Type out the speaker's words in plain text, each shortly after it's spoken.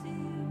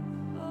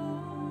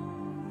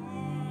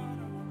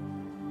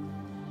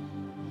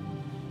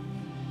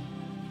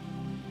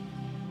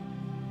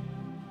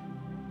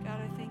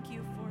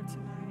for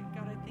tonight.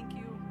 God, I thank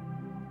you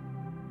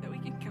that we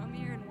can come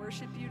here and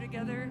worship you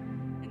together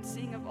and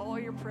sing of all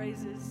your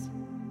praises.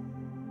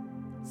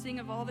 Sing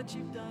of all that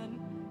you've done,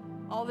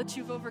 all that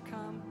you've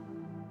overcome,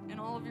 and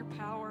all of your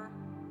power.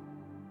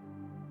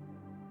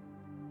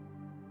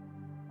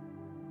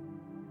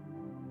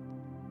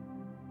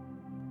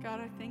 God,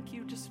 I thank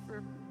you just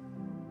for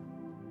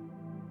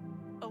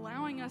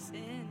allowing us in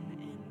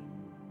and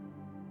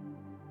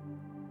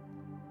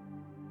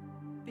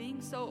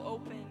being so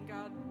open,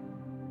 God.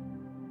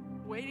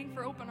 Waiting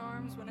for open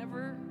arms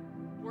whenever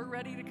we're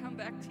ready to come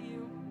back to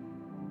you.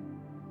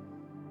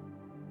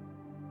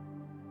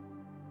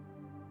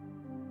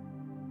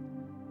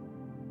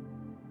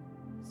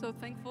 So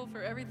thankful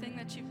for everything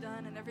that you've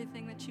done and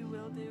everything that you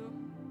will do.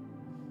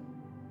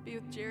 Be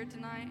with Jared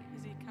tonight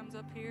as he comes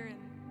up here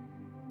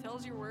and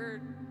tells your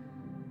word,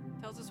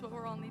 tells us what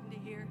we're all needing to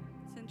hear.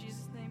 It's in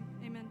Jesus' name,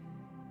 amen.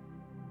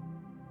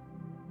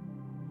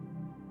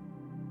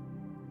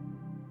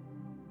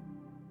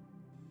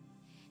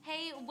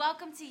 Hey,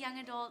 welcome to Young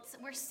Adults.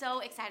 We're so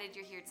excited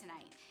you're here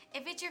tonight.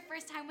 If it's your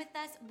first time with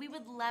us, we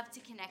would love to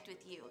connect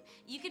with you.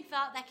 You can fill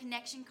out that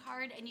connection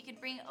card and you can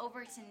bring it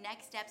over to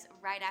Next Steps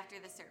right after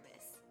the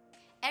service.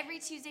 Every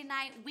Tuesday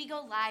night, we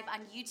go live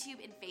on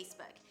YouTube and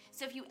Facebook.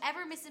 So if you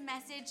ever miss a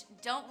message,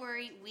 don't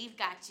worry, we've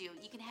got you.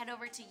 You can head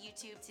over to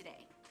YouTube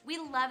today. We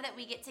love that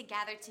we get to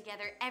gather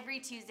together every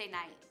Tuesday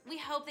night. We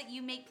hope that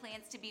you make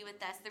plans to be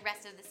with us the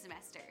rest of the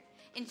semester.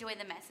 Enjoy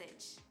the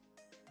message.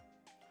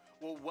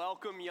 Well,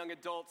 welcome, young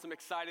adults. I'm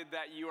excited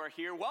that you are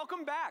here.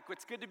 Welcome back.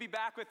 It's good to be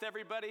back with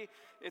everybody.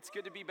 It's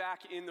good to be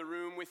back in the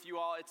room with you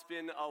all. It's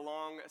been a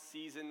long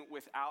season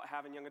without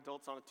having young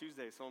adults on a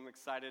Tuesday, so I'm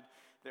excited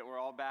that we're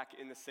all back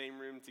in the same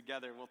room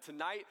together. Well,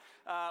 tonight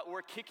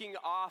we're kicking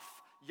off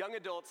young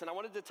adults, and I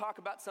wanted to talk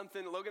about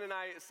something. Logan and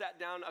I sat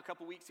down a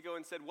couple weeks ago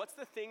and said, what's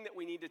the thing that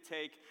we need to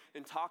take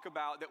and talk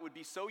about that would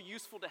be so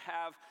useful to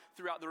have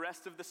throughout the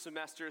rest of the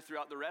semester,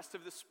 throughout the rest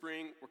of the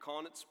spring? We're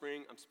calling it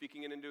spring. I'm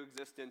speaking it into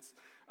existence.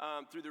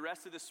 Through the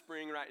rest of the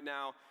spring right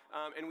now.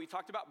 And we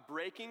talked about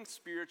breaking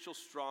spiritual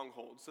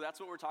strongholds. So that's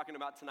what we're talking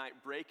about tonight,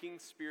 breaking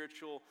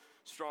spiritual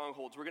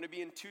strongholds. We're going to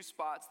be in two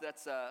spots.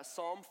 That's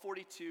Psalm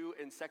 42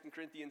 and 2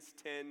 Corinthians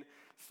 10,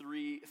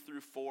 3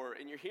 through 4.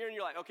 And you're here and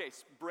you're like, okay,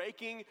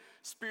 breaking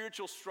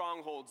spiritual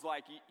strongholds.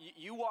 Like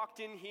you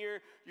walked in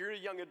here, you're a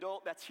young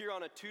adult that's here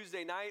on a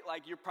Tuesday night.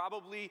 Like you're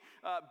probably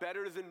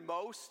better than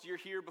most. You're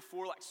here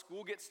before like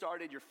school gets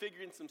started. You're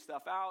figuring some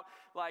stuff out.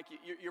 Like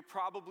you're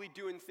probably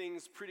doing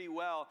things pretty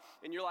well.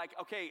 And you're like,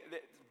 okay, the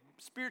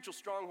spiritual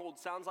stronghold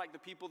sounds like the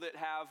people that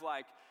have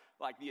like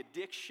the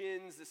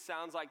addictions. This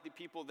sounds like the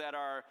people that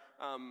are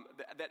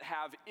that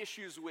have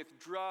issues with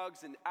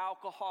drugs and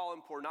alcohol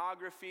and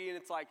pornography. And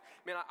it's like,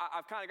 man,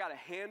 I've kind of got a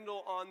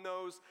handle on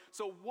those.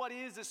 So what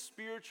is a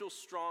spiritual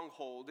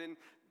stronghold? And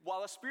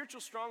while a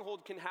spiritual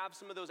stronghold can have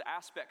some of those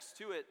aspects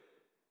to it,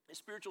 a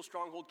spiritual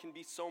stronghold can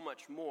be so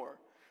much more.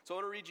 So I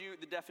want to read you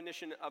the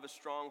definition of a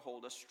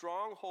stronghold. A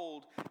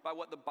stronghold, by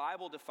what the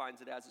Bible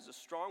defines it as, is a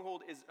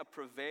stronghold is a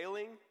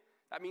prevailing,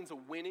 that means a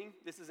winning.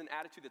 This is an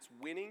attitude that's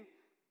winning,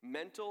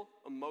 mental,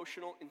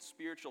 emotional, and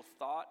spiritual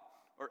thought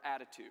or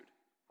attitude.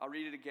 I'll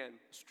read it again.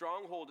 A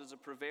stronghold is a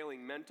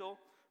prevailing mental,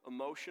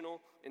 emotional,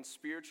 and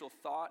spiritual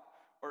thought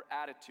or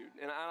attitude.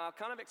 And I'll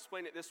kind of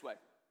explain it this way.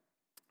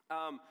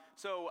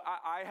 So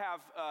I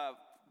have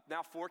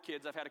now 4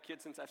 kids. I've had a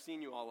kid since I've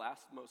seen you all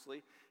last,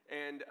 mostly.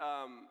 And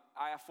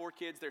I have 4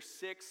 kids. They're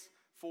 6,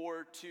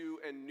 4, 2,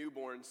 and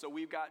newborn. So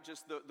we've got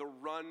just the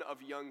run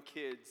of young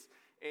kids.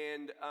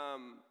 And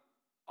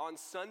on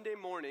Sunday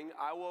morning,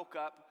 I woke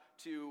up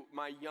to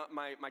my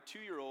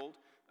 2-year-old.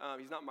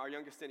 He's not my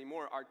youngest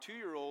anymore. Our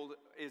 2-year-old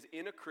is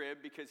in a crib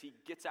because he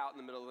gets out in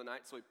the middle of the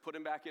night. So we put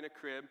him back in a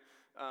crib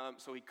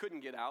so he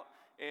couldn't get out.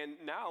 And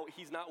now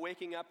he's not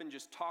waking up and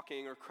just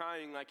talking or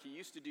crying like he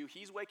used to do.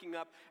 He's waking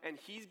up and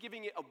he's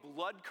giving it a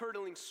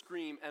blood-curdling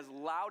scream as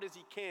loud as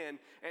he can,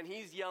 and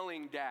he's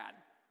yelling, "Dad."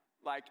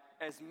 Like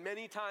as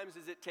many times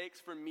as it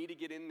takes for me to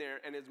get in there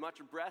and as much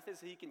breath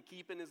as he can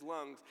keep in his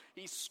lungs,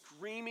 he's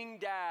screaming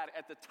 "Dad"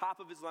 at the top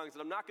of his lungs.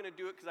 And I'm not going to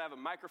do it because I have a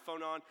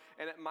microphone on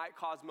and it might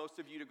cause most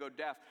of you to go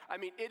deaf. I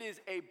mean, it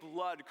is a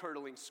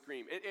blood-curdling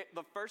scream.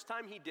 The first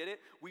time he did it,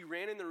 we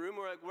ran in the room.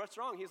 We're like, "What's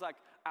wrong?" He's like,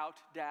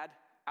 "Out, Dad,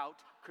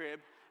 out,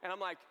 crib." And I'm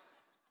like,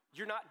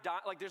 "You're not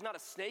like there's not a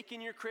snake in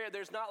your crib.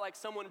 There's not like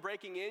someone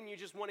breaking in. You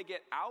just want to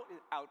get out."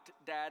 "Out,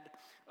 Dad."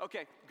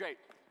 "Okay, great.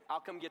 I'll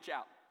come get you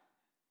out."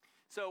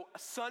 So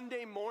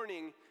Sunday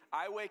morning,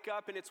 I wake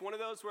up and it's one of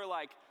those where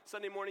like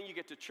Sunday morning you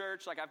get to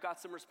church, like I've got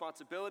some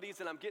responsibilities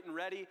and I'm getting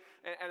ready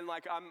and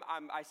like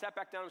I sat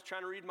back down, I was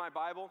trying to read my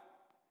Bible,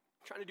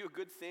 trying to do a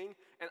good thing,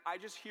 and I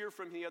just hear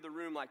from the other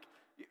room like,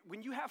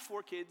 when you have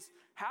 4 kids,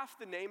 half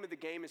the name of the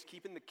game is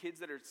keeping the kids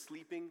that are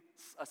sleeping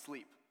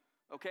asleep.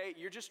 okay?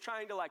 You're just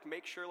trying to like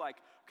make sure like,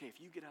 okay, if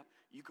you get up,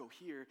 you go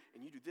here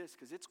and you do this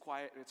because it's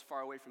quiet and it's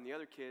far away from the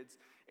other kids.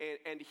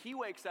 And he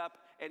wakes up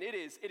and it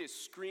is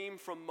scream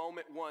from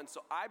moment one.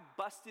 So I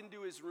bust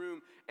into his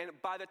room, and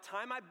by the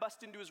time I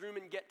bust into his room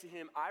and get to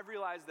him, I've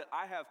realized that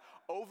I have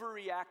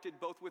overreacted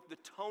both with the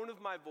tone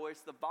of my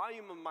voice, the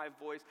volume of my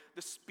voice,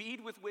 the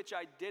speed with which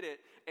I did it,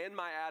 and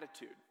my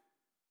attitude.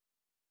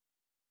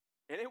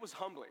 And it was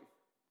humbling.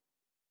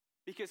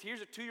 Because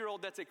here's a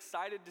 2-year-old that's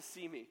excited to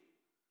see me.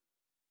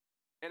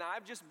 And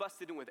I've just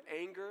busted in with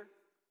anger,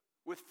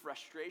 with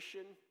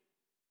frustration,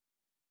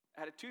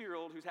 at a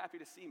 2-year-old who's happy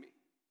to see me.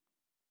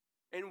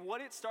 And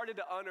what it started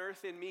to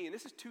unearth in me, and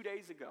this is 2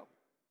 days ago,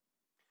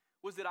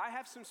 was that I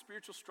have some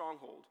spiritual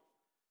stronghold.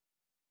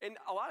 And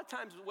a lot of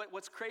times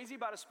what's crazy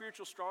about a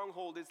spiritual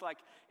stronghold is like,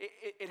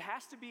 it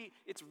has to be,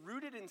 it's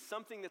rooted in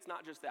something that's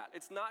not just that.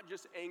 It's not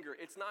just anger.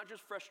 It's not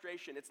just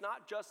frustration. It's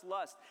not just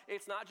lust.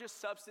 It's not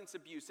just substance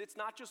abuse. It's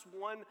not just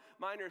one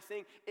minor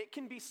thing. It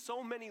can be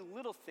so many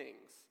little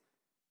things,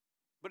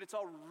 but it's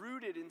all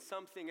rooted in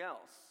something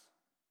else.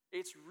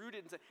 It's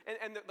rooted in,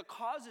 and the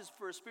causes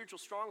for a spiritual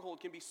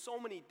stronghold can be so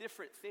many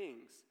different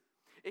things.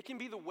 It can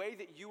be the way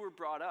that you were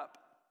brought up.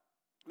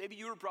 Maybe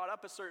you were brought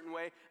up a certain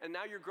way, and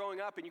now you're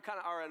growing up, and you kind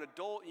of are an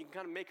adult, and you can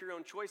kind of make your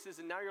own choices,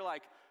 and now you're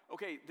like,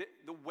 okay,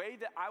 the way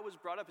that I was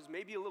brought up is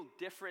maybe a little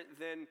different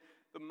than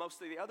most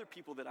of the other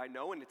people that I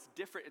know, and it's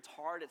different, it's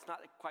hard, it's not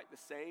quite the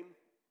same.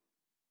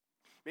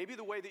 Maybe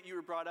the way that you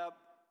were brought up,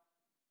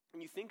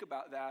 and you think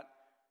about that,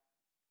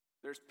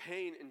 there's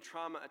pain and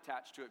trauma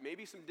attached to it.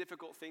 Maybe some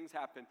difficult things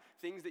happen,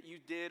 things that you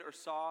did or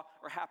saw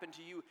or happened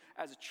to you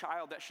as a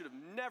child that should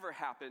have never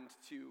happened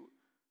to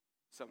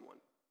someone.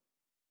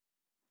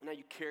 Now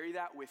you carry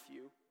that with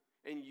you,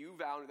 and you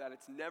vow that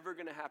it's never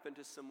going to happen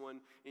to someone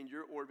in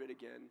your orbit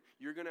again.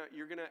 You're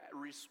gonna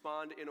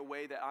respond in a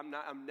way that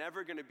I'm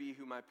never going to be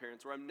who my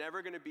parents were. I'm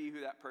never going to be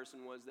who that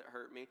person was that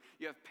hurt me.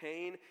 You have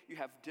pain, you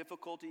have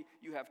difficulty,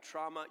 you have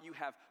trauma, you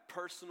have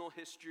personal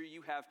history,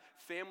 you have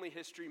family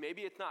history.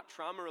 Maybe it's not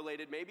trauma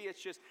related. Maybe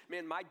it's just,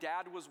 man, my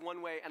dad was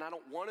one way and I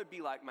don't want to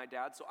be like my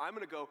dad, so I'm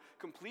going to go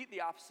complete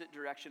the opposite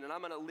direction and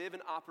I'm going to live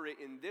and operate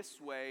in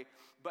this way.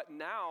 But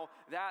now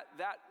that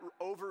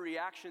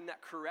overreaction,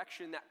 that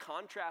correction, that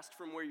contrast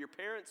from where your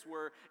parents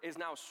were is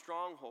now a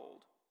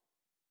stronghold.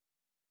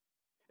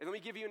 And let me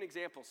give you an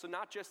example. So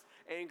not just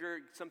anger,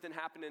 something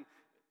happening.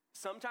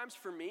 Sometimes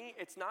for me,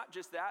 it's not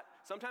just that.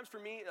 Sometimes for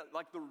me,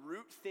 like the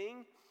root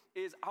thing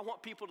is I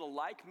want people to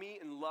like me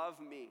and love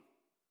me.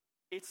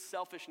 It's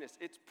selfishness,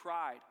 it's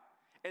pride.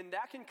 And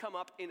that can come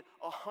up in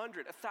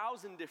 100,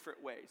 1,000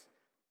 different ways.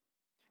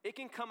 It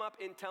can come up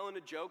in telling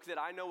a joke that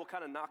I know will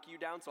kind of knock you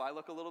down so I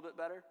look a little bit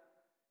better.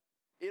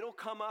 It'll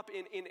come up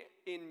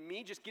in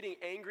me just getting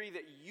angry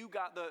that you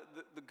got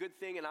the good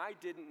thing and I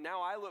didn't.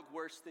 Now I look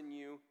worse than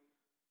you.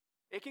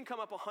 It can come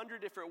up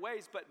 100 different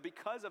ways, but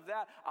because of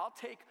that, I'll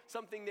take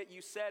something that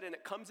you said and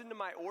it comes into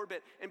my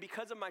orbit, and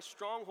because of my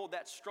stronghold,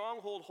 that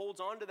stronghold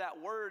holds on to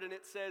that word and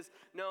it says,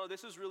 no,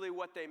 this is really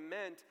what they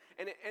meant,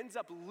 and it ends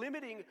up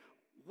limiting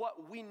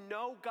what we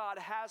know God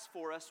has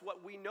for us,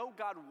 what we know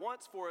God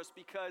wants for us,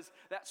 because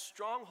that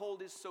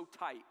stronghold is so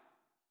tight.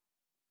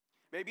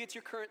 Maybe it's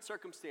your current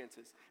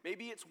circumstances.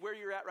 Maybe it's where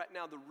you're at right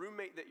now, the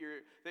roommate that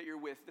you're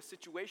with, the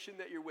situation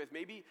that you're with.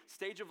 Maybe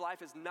stage of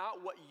life is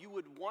not what you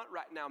would want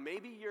right now.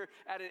 Maybe you're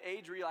at an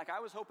age where you're like, I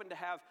was hoping to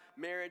have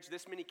marriage,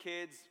 this many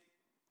kids,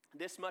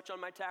 this much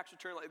on my tax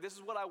return. Like, this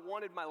is what I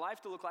wanted my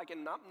life to look like,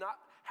 and I'm not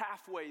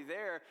halfway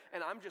there,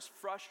 and I'm just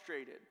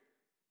frustrated.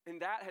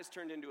 And that has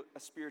turned into a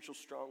spiritual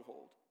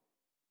stronghold.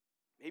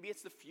 Maybe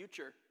it's the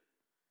future.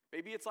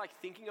 Maybe it's like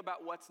thinking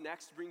about what's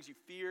next brings you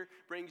fear,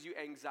 brings you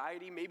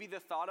anxiety. Maybe the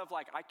thought of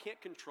like, I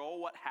can't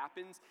control what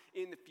happens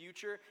in the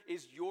future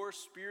is your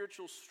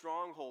spiritual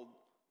stronghold.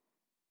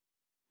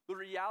 The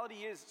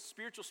reality is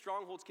spiritual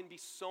strongholds can be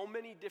so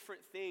many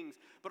different things,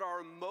 but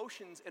our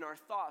emotions and our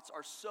thoughts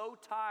are so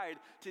tied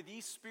to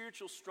these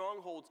spiritual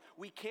strongholds,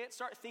 we can't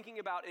start thinking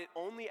about it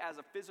only as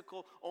a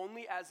physical,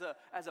 only as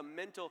a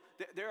mental.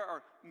 There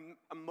are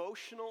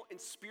emotional and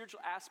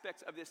spiritual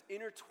aspects of this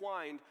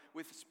intertwined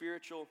with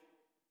spiritual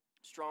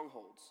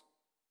strongholds.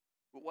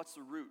 But what's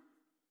the root?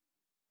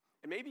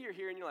 And maybe you're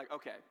here and you're like,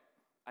 okay,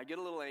 I get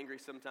a little angry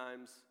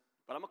sometimes,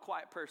 but I'm a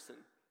quiet person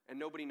and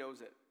nobody knows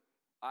it.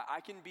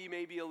 I can be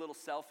maybe a little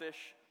selfish,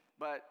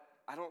 but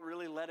I don't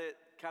really let it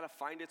kind of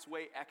find its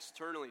way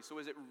externally. So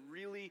is it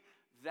really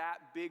that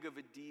big of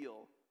a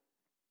deal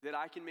that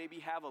I can maybe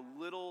have a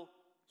little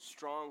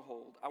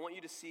stronghold? I want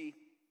you to see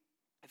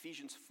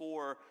Ephesians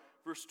 4,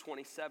 verse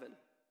 27.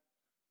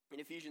 In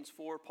Ephesians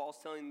 4, Paul's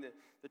telling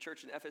the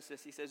church in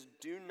Ephesus, he says,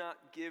 do not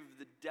give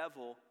the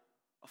devil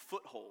a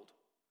foothold.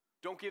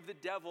 Don't give the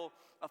devil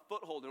a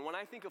foothold. And when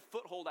I think of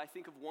foothold, I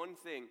think of one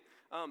thing.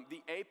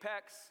 The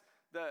apex,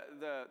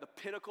 the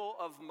pinnacle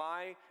of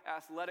my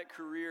athletic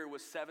career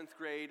was 7th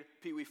grade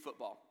Pee Wee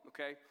football,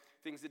 okay?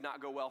 Things did not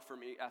go well for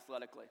me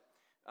athletically.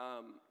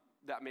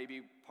 That may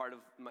be part of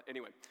my,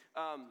 anyway.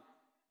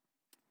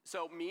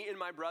 So me and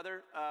my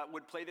brother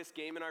would play this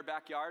game in our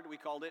backyard. We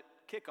called it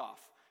kickoff.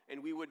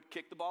 and we would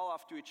kick the ball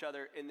off to each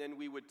other, and then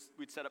we'd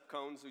set up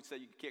cones. We'd say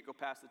you can't go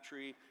past the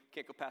tree,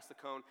 can't go past the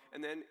cone,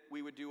 and then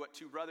we would do what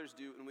two brothers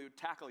do, and we would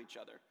tackle each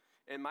other.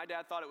 And my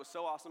dad thought it was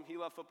so awesome. He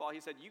loved football.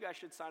 He said, you guys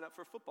should sign up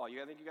for football.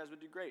 I think you guys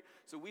would do great.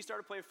 So we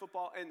started playing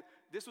football, and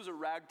this was a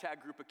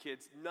ragtag group of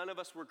kids. None of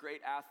us were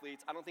great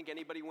athletes. I don't think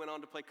anybody went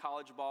on to play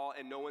college ball,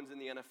 and no one's in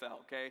the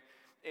NFL, okay?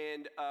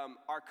 And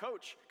our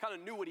coach kind of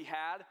knew what he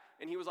had,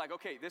 and he was like,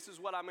 okay, this is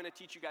what I'm going to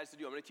teach you guys to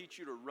do. I'm going to teach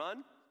you to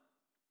run,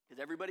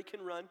 because everybody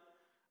can run.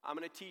 I'm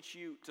going to teach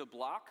you to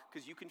block,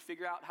 because you can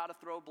figure out how to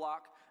throw a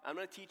block. I'm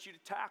going to teach you to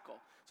tackle.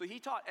 So he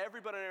taught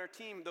everybody on our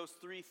team those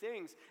three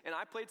things. And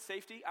I played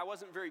safety. I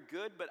wasn't very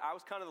good, but I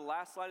was kind of the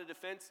last line of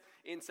defense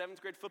in 7th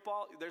grade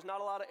football. There's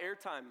not a lot of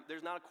airtime.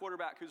 There's not a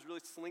quarterback who's really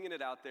slinging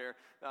it out there.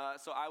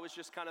 So I was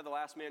just kind of the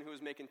last man who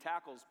was making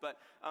tackles. But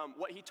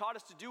what he taught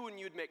us to do when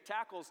you'd make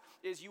tackles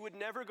is you would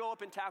never go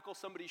up and tackle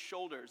somebody's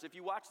shoulders. If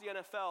you watch the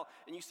NFL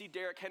and you see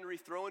Derrick Henry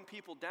throwing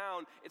people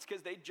down, it's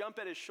because they jump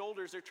at his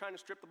shoulders. They're trying to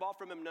strip the ball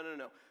from him. No.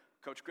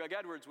 Coach Greg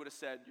Edwards would have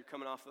said, you're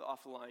coming off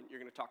the line, you're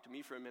going to talk to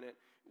me for a minute.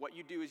 What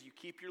you do is you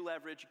keep your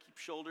leverage, you keep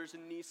shoulders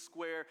and knees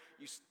square,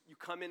 you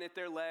come in at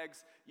their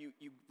legs, you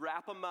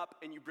wrap them up,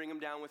 and you bring them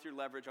down with your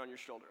leverage on your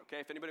shoulder, okay?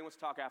 If anybody wants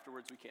to talk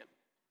afterwards, we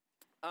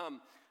can.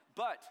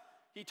 But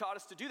he taught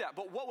us to do that.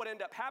 But what would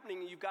end up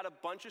happening, you've got a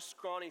bunch of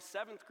scrawny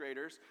 7th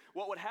graders,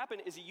 what would happen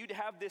is you'd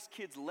have this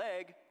kid's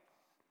leg,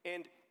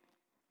 and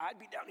I'd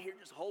be down here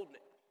just holding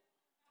it.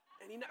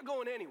 And he's not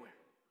going anywhere,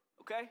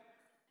 okay?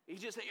 He's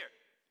just here.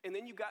 And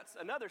then you got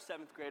another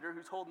 7th grader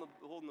who's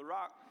holding the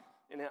rock,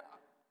 and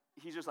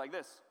he's just like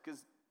this,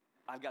 because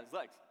I've got his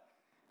legs.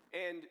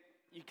 And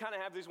you kind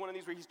of have one of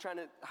these where he's trying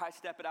to high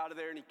step it out of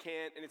there, and he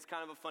can't, and it's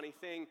kind of a funny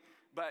thing.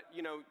 But,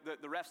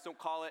 the refs don't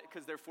call it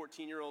because they're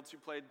 14-year-olds who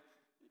played,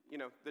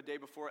 the day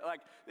before.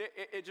 Like,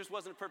 it just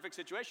wasn't a perfect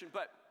situation.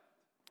 But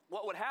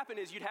what would happen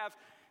is you'd have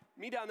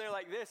me down there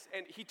like this,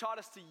 and he taught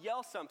us to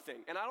yell something.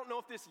 And I don't know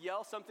if this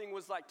yell something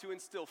was like to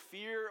instill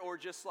fear or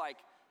just like,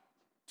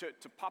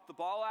 to pop the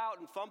ball out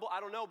and fumble, I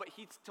don't know, but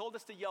he told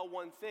us to yell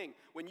one thing.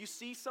 When you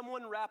see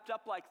someone wrapped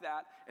up like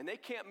that, and they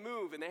can't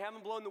move, and they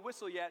haven't blown the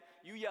whistle yet,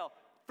 you yell,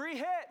 free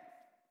hit!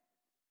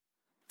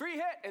 Free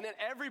hit! And then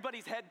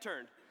everybody's head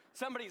turned.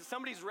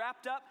 Somebody's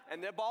wrapped up,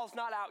 and their ball's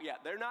not out yet.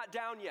 They're not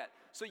down yet.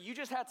 So you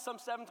just had some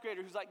 7th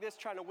grader who's like this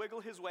trying to wiggle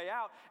his way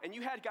out, and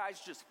you had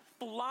guys just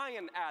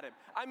flying at him.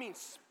 I mean,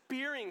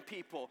 spearing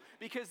people,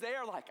 because they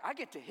are like, I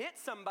get to hit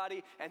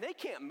somebody, and they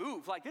can't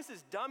move. Like, this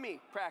is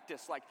dummy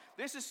practice. Like,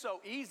 this is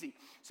so easy.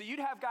 So you'd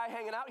have a guy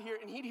hanging out here,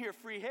 and he'd hear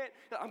free hit.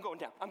 I'm going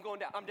down, I'm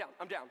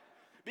down.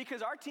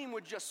 Because our team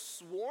would just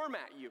swarm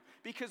at you,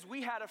 because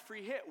we had a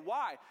free hit.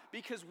 Why?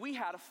 Because we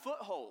had a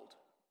foothold.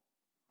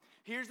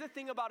 Here's the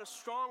thing about a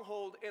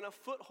stronghold and a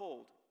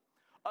foothold.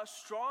 A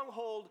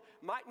stronghold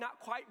might not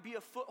quite be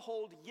a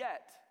foothold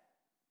yet,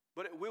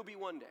 but it will be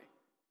one day.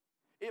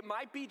 It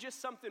might be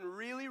just something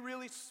really,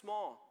 really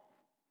small.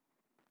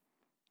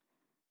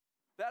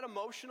 That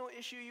emotional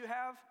issue you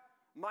have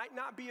might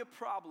not be a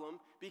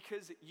problem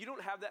because you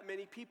don't have that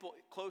many people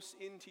close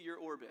into your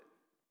orbit.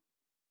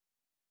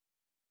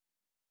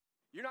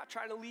 You're not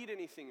trying to lead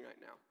anything right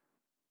now.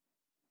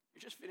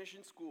 You're just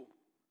finishing school.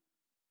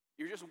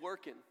 You're just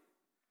working.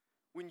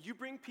 When you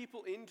bring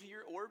people into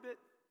your orbit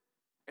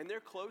and they're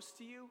close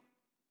to you,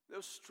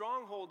 those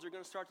strongholds are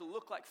going to start to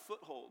look like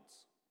footholds.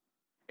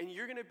 And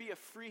you're going to be a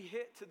free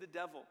hit to the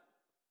devil.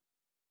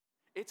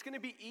 It's going to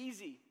be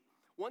easy.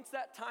 Once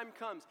that time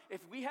comes,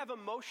 if we have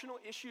emotional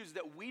issues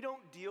that we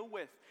don't deal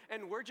with,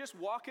 and we're just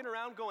walking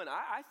around going,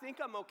 I think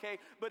I'm okay,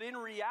 but in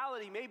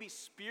reality, maybe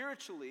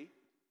spiritually,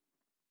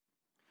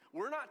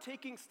 we're not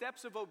taking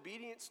steps of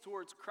obedience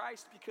towards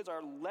Christ because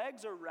our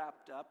legs are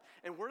wrapped up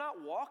and we're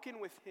not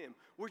walking with him.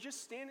 We're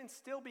just standing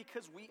still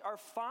because we are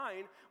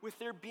fine with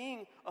there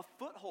being a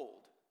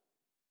foothold.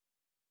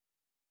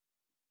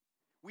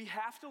 We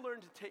have to learn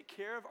to take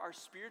care of our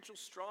spiritual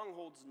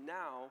strongholds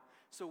now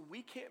so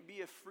we can't be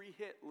a free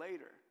hit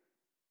later.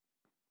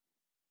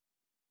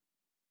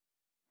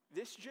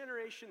 This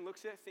generation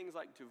looks at things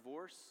like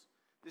divorce.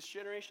 This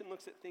generation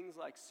looks at things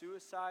like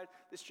suicide.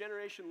 This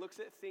generation looks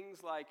at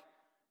things like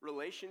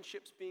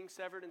relationships being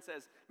severed and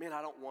says, man,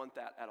 I don't want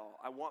that at all.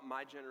 I want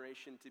my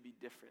generation to be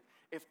different.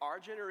 If our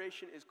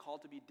generation is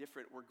called to be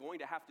different, we're going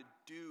to have to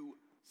do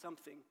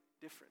something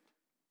different.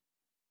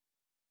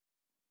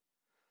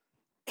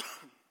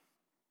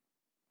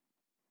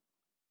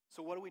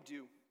 So what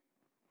do?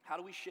 How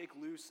do we shake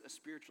loose a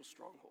spiritual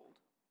stronghold?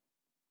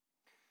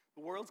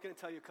 The world's going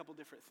to tell you a couple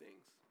different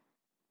things.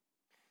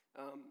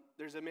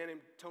 There's a man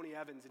named Tony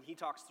Evans, and he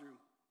talks through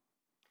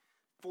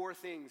 4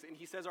 things, and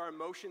he says our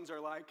emotions are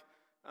like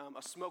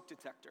a smoke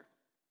detector.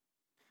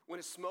 When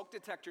a smoke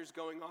detector is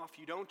going off,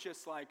 you don't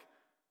just like,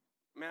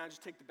 man, I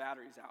just take the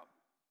batteries out.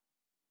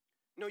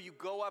 No, you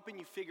go up and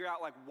you figure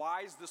out, like,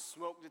 why is the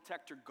smoke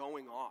detector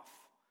going off?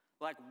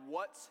 Like,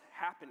 what's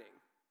happening?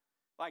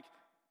 Like,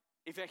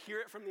 if I hear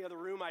it from the other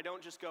room, I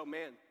don't just go,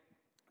 man,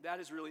 that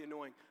is really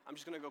annoying. I'm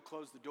just going to go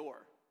close the door.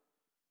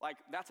 Like,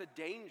 that's a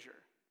danger.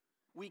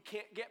 We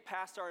can't get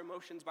past our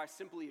emotions by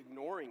simply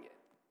ignoring it.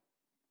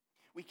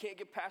 We can't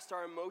get past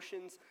our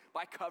emotions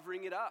by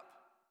covering it up.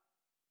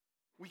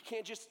 We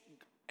can't just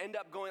end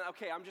up going,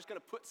 okay, I'm just going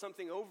to put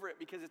something over it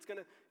because it's going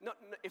to, no,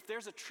 if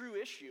there's a true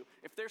issue,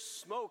 if there's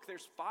smoke,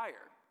 there's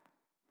fire.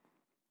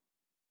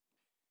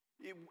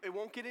 It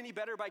won't get any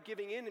better by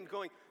giving in and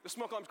going, the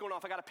smoke alarm's going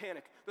off, I got to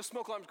panic. The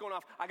smoke alarm's going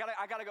off, I got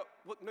to go.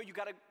 Well, no, you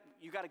got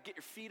to get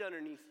your feet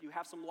underneath you,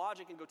 have some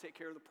logic and go take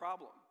care of the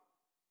problem.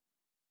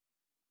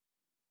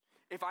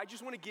 If I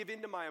just want to give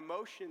in to my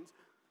emotions,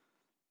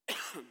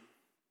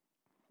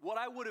 what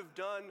I would have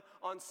done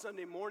on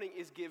Sunday morning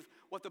is give,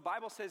 what the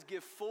Bible says,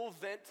 give full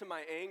vent to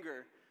my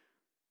anger.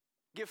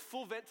 Give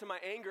full vent to my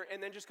anger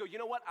and then just go, you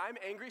know what, I'm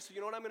angry, so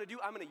you know what I'm going to do?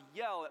 I'm going to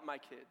yell at my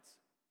kids.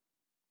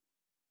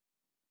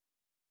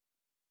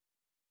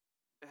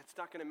 It's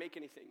not going to make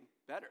anything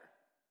better.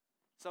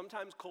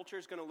 Sometimes culture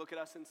is going to look at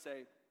us and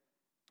say,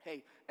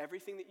 hey,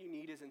 everything that you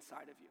need is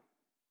inside of you.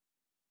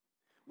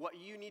 What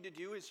you need to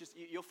do is just,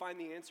 you'll find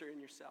the answer in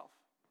yourself.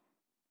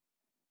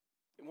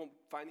 You won't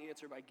find the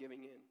answer by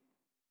giving in.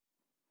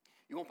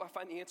 You won't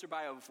find the answer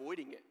by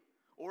avoiding it.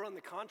 Or on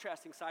the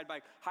contrasting side, by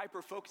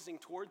hyper-focusing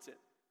towards it.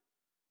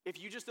 If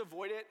you just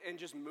avoid it and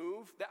just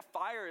move, that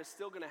fire is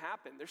still going to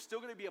happen. There's still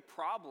going to be a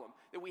problem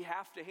that we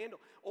have to handle.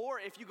 Or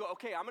if you go,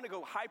 okay, I'm going to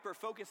go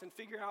hyper-focus and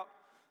figure out,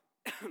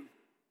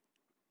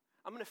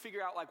 I'm going to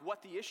figure out like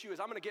what the issue is.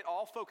 I'm going to get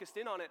all focused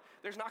in on it.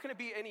 There's not going to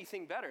be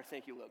anything better.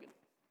 Thank you, Logan.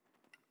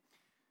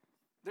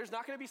 There's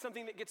not going to be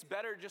something that gets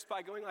better just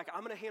by going like,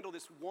 I'm going to handle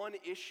this one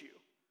issue.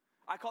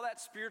 I call that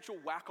spiritual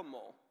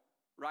whack-a-mole,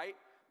 right?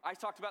 I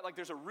talked about like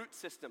there's a root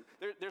system.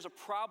 There's a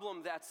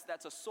problem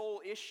that's a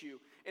soul issue.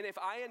 And if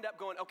I end up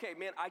going, okay,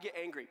 man, I get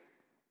angry.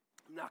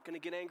 I'm not going to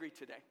get angry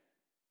today.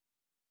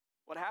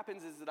 What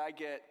happens is that I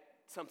get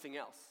something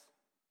else.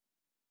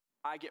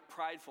 I get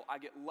prideful. I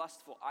get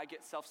lustful. I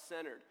get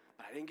self-centered.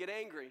 But I didn't get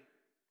angry.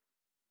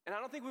 And I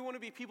don't think we want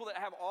to be people that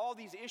have all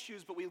these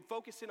issues, but we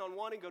focus in on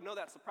one and go, no,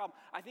 that's the problem.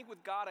 I think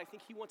with God, I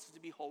think he wants us to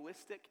be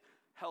holistic,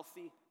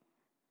 healthy,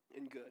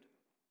 and good.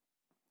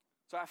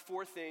 So I have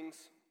 4 things.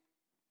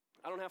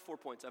 I don't have 4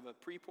 points. I have a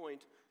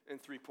pre-point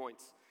and 3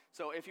 points.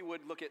 So if you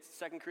would look at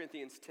 2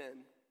 Corinthians 10.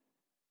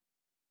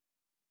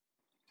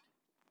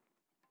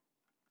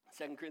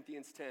 2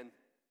 Corinthians 10.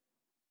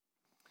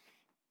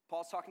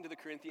 Paul's talking to the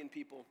Corinthian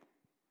people,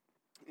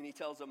 and he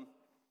tells them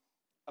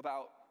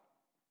about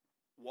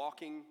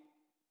walking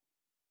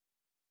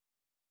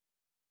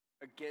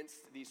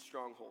against these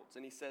strongholds.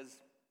 And he says,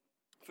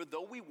 for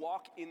though we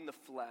walk in the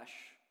flesh,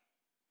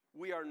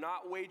 we are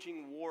not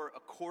waging war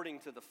according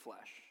to the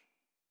flesh.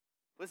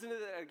 Listen to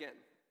that again.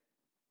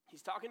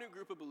 He's talking to a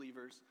group of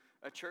believers,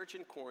 a church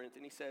in Corinth,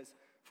 and he says,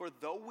 for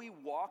though we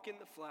walk in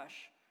the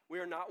flesh, we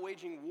are not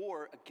waging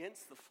war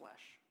against the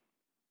flesh.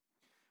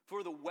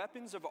 For the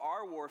weapons of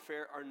our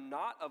warfare are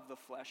not of the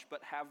flesh,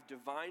 but have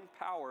divine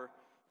power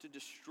to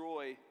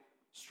destroy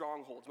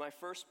strongholds. My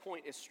first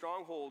point is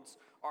strongholds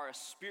are a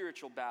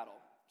spiritual battle.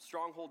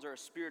 Strongholds are a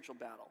spiritual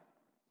battle.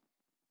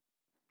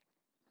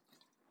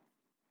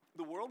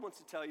 The world wants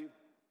to tell you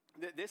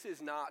that this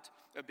is not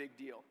a big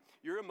deal.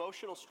 Your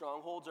emotional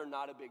strongholds are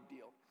not a big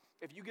deal.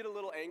 If you get a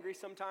little angry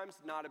sometimes,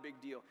 not a big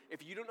deal.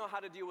 If you don't know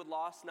how to deal with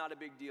loss, not a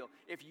big deal.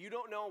 If you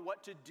don't know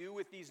what to do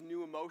with these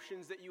new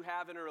emotions that you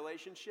have in a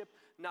relationship,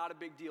 not a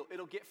big deal.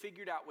 It'll get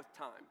figured out with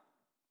time.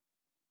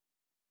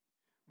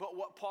 But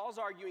what Paul's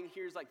arguing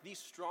here is like these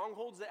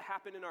strongholds that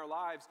happen in our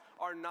lives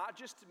are not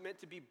just meant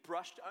to be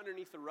brushed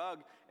underneath the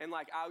rug and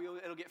like,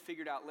 it'll get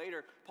figured out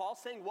later. Paul's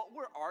saying what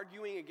we're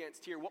arguing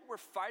against here, what we're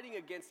fighting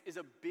against is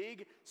a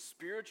big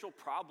spiritual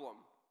problem.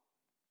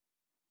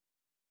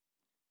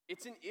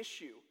 It's an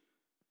issue.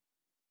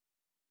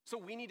 So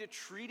we need to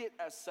treat it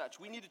as such.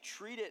 We need to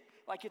treat it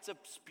like it's a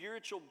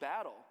spiritual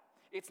battle.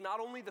 It's not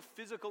only the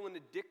physical and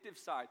addictive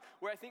side,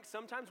 where I think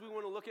sometimes we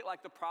want to look at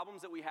like the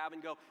problems that we have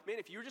and go, man,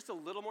 if you were just a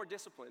little more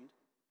disciplined,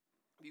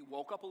 if you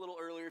woke up a little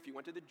earlier, if you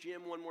went to the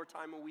gym one more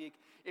time a week,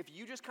 if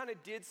you just kind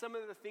of did some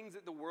of the things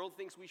that the world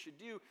thinks we should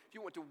do, if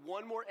you went to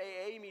one more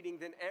AA meeting,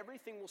 then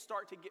everything will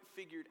start to get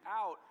figured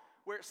out,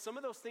 where some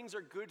of those things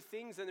are good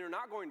things and they're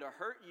not going to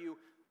hurt you.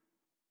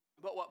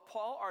 But what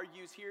Paul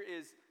argues here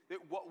is that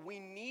what we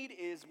need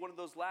is one of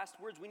those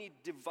last words. We need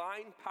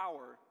divine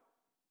power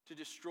to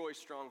destroy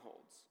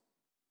strongholds.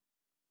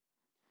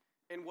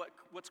 And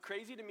what's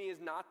crazy to me is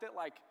not that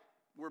like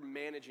we're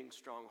managing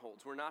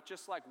strongholds. We're not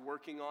just like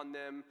working on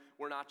them.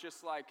 We're not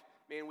just like,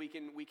 man, we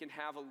can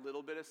have a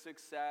little bit of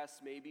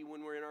success maybe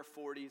when we're in our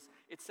 40s.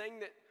 It's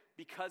saying that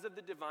because of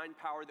the divine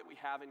power that we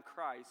have in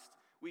Christ,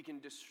 we can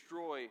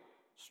destroy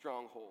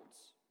strongholds.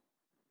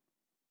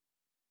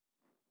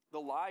 The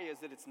lie is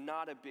that it's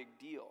not a big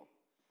deal.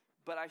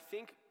 But I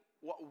think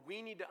what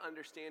we need to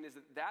understand is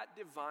that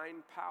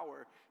divine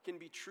power can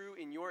be true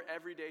in your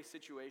everyday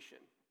situation.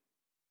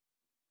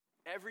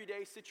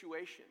 Everyday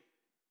situation.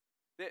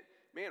 That,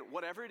 man,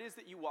 whatever it is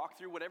that you walk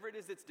through, whatever it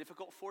is that's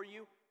difficult for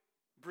you,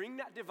 bring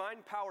that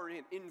divine power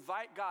in.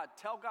 Invite God.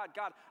 Tell God,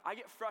 God, I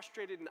get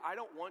frustrated and I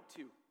don't want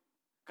to.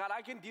 God,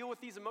 I can deal with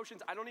these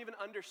emotions I don't even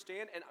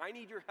understand, and I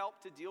need your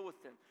help to deal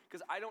with them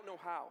because I don't know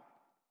how.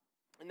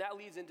 And that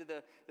leads into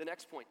the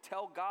next point.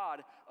 Tell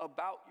God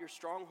about your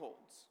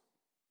strongholds.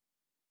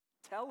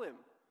 Tell him.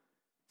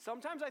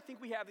 Sometimes I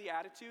think we have the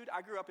attitude,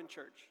 I grew up in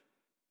church.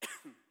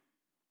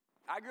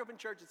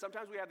 And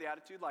sometimes we have the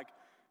attitude like,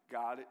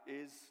 God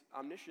is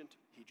omniscient.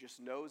 He just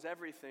knows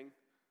everything.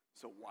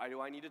 So why do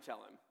I need to tell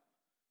him?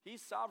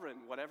 He's sovereign.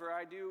 Whatever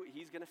I do,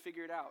 he's going to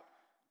figure it out.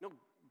 No,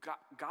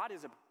 God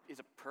is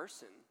a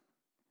person.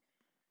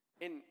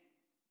 And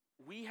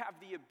we have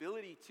the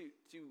ability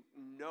to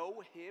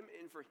know him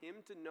and for him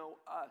to know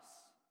us.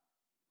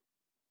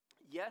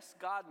 Yes,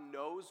 God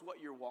knows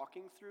what you're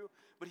walking through,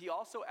 but he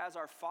also, as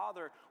our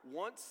Father,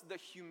 wants the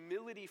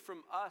humility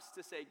from us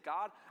to say,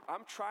 God,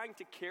 I'm trying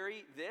to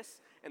carry this,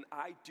 and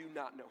I do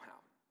not know how.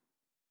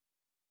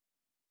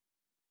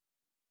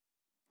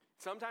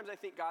 Sometimes I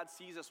think God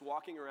sees us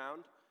walking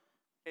around,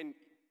 and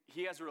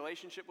he has a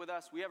relationship with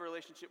us, we have a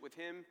relationship with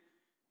him,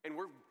 and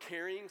we're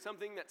carrying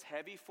something that's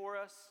heavy for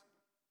us.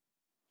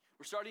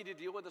 We're starting to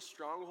deal with a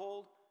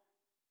stronghold,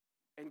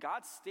 and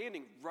God's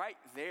standing right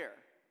there,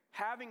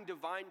 having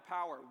divine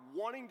power,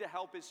 wanting to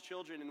help his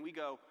children, and we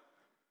go,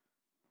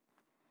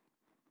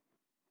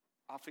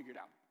 I'll figure it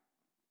out.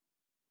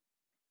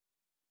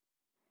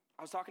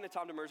 I was talking to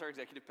Tom Demers, our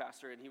executive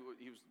pastor, and he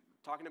was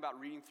talking about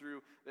reading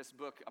through this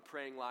book, A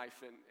Praying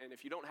Life, and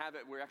if you don't have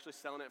it, we're actually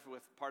selling it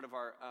with part of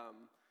our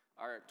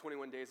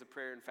 21 Days of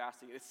Prayer and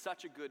Fasting. It's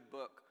such a good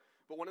book.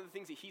 But one of the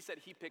things that he said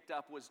he picked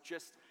up was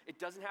just, it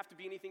doesn't have to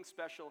be anything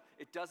special.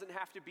 It doesn't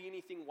have to be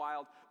anything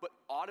wild, but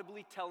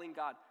audibly telling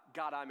God,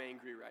 God, I'm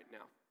angry right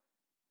now.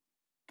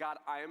 God,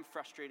 I am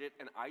frustrated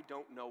and I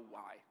don't know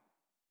why.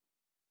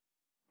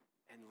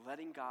 And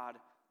letting God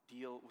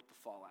deal with the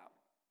fallout.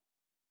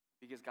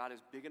 Because God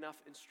is big enough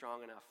and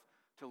strong enough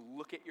to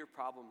look at your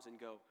problems and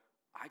go,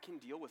 I can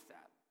deal with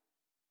that.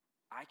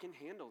 I can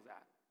handle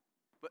that.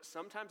 But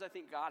sometimes I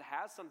think God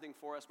has something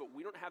for us, but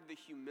we don't have the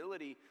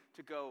humility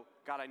to go,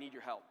 God, I need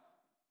your help.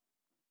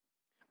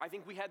 I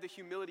think we had the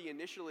humility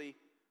initially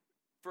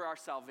for our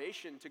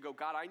salvation to go,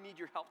 God, I need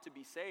your help to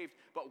be saved,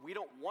 but we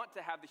don't want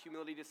to have the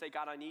humility to say,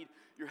 God, I need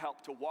your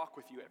help to walk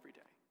with you every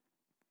day.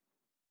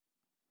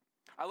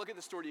 I look at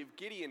the story of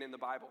Gideon in the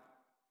Bible.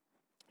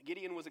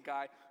 Gideon was a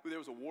guy who there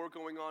was a war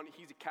going on.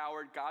 He's a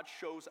coward. God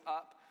shows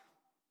up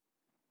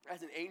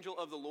as an angel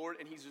of the Lord,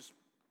 and he's just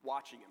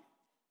watching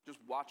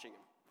him.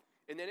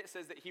 And then it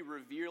says that he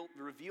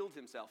revealed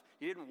himself.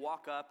 He didn't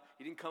walk up.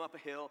 He didn't come up a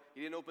hill.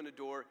 He didn't open a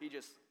door.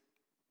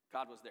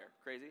 God was there.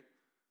 Crazy?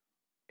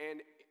 And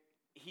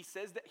he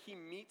says that he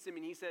meets him,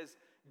 and he says,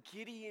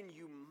 Gideon,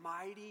 you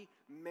mighty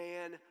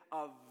man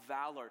of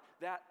valor.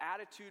 That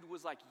attitude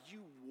was like, you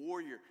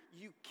warrior,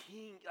 you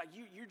king, like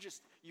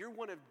you're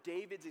one of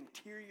David's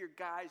interior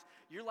guys.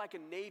 You're like a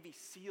Navy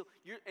SEAL.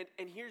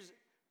 And here's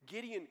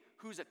Gideon,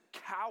 who's a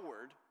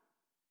coward.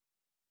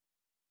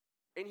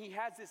 And he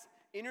has this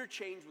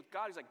interchange with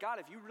God. He's like, God,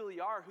 if you really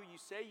are who you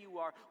say you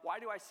are, why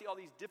do I see all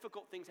these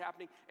difficult things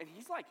happening? And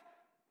he's like,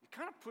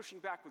 kind of pushing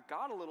back with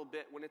God a little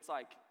bit when it's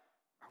like,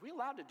 are we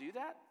allowed to do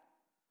that?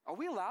 Are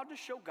we allowed to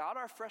show God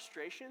our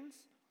frustrations?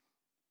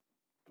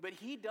 But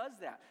he does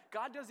that.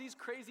 God does these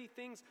crazy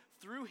things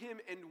through him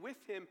and with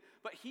him,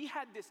 but he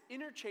had this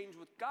interchange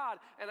with God,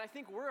 and I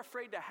think we're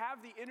afraid to have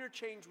the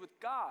interchange with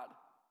God.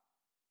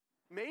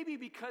 Maybe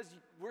because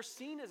we're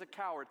seen as a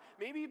coward.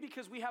 Maybe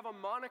because we have a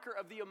moniker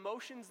of the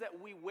emotions that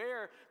we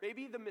wear.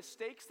 Maybe the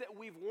mistakes that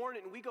we've worn,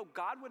 and we go,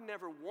 God would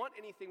never want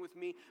anything with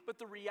me. But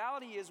the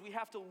reality is we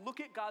have to look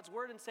at God's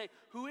word and say,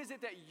 who is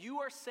it that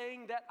you are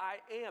saying that I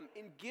am?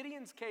 In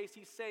Gideon's case,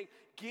 he's saying,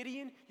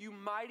 Gideon, you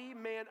mighty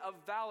man of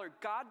valor.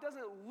 God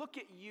doesn't look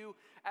at you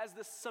as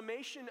the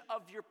summation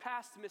of your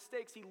past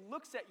mistakes. He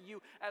looks at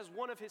you as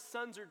one of his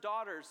sons or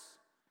daughters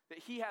that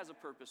he has a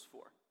purpose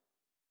for.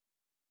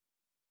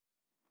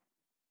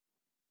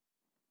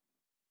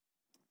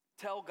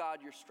 Tell God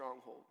your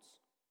strongholds.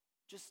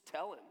 Just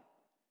tell him.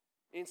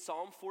 In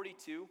Psalm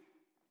 42,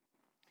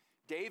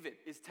 David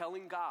is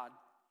telling God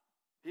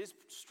his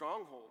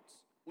strongholds.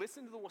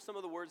 Listen to some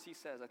of the words he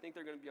says. I think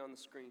they're going to be on the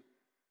screen.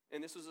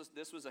 And this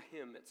was a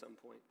hymn at some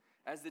point.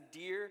 As the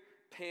deer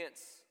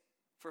pants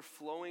for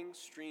flowing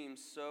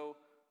streams, so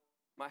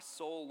my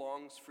soul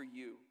longs for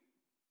you.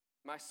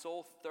 My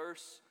soul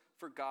thirsts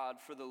for God,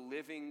 for the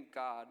living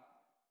God.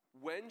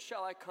 When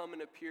shall I come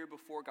and appear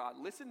before God?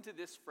 Listen to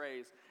this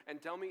phrase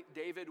and tell me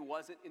David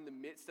wasn't in the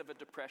midst of a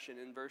depression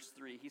in verse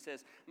 3. He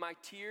says, my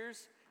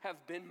tears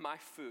have been my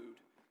food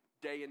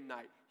day and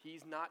night.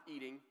 He's not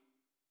eating.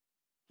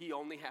 He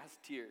only has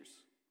tears.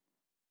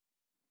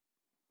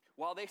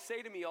 While they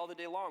say to me all the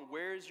day long,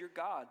 where is your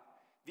God?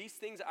 These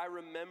things I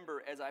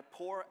remember as I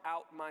pour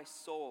out my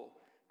soul,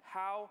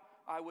 how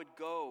I would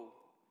go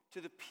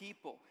to the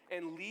people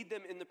and lead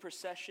them in the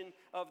procession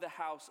of the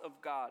house of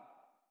God.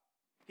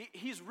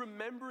 He's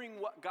remembering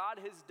what God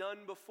has done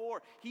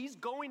before. He's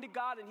going to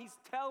God and he's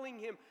telling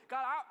him,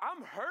 God,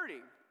 I'm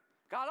hurting.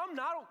 God, I'm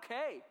not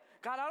okay.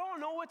 God, I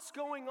don't know what's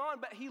going on,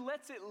 but he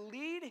lets it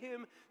lead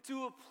him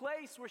to a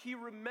place where he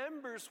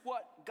remembers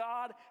what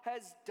God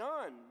has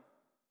done.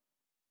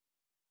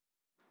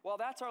 Well,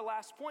 that's our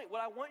last point.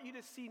 What I want you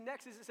to see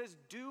next is it says,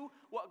 do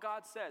what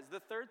God says. The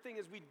third thing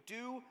is we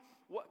do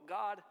what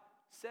God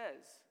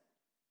says.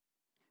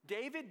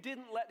 David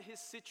didn't let his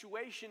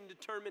situation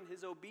determine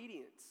his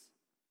obedience.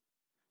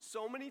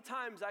 So many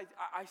times,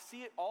 I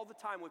see it all the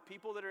time with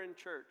people that are in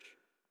church.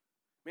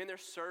 Man, they're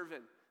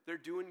serving, they're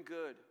doing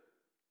good,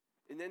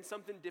 and then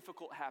something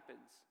difficult happens.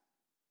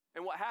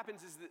 And what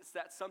happens is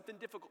that something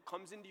difficult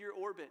comes into your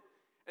orbit,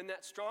 and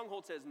that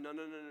stronghold says, no.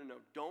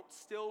 Don't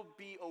still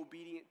be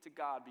obedient to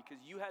God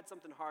because you had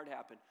something hard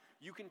happen.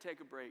 You can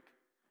take a break.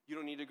 You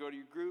don't need to go to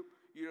your group.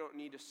 You don't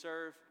need to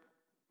serve.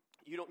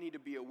 You don't need to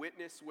be a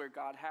witness where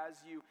God has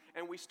you.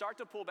 And we start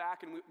to pull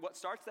back, and what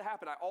starts to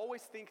happen, I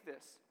always think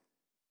this.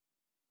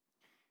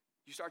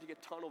 You start to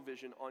get tunnel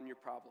vision on your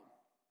problem.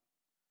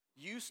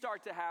 You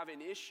start to have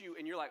an issue,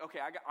 and you're like, okay,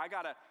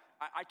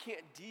 I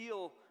can't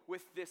deal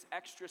with this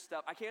extra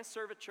stuff. I can't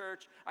serve at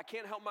church. I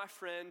can't help my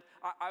friend.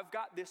 I've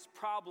got this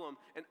problem,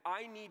 and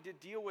I need to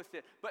deal with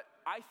it. But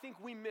I think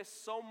we miss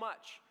so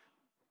much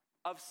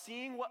of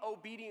seeing what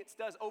obedience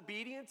does.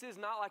 Obedience is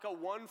not like a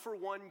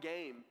one-for-one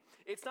game.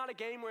 It's not a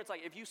game where it's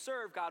like, if you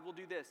serve, God will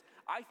do this.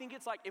 I think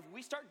it's like if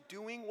we start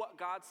doing what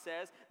God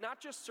says,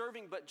 not just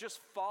serving, but just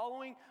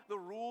following the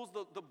rules,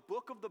 the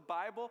book of the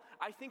Bible,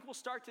 I think we'll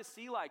start to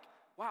see like,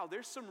 wow,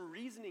 there's some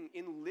reasoning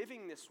in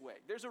living this way.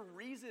 There's a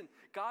reason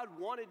God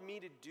wanted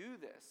me to do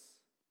this.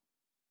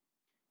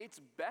 It's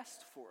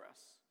best for us.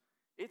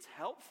 It's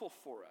helpful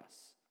for us.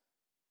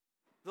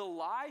 The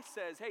lie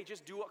says, hey,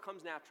 just do what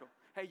comes natural.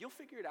 Hey, you'll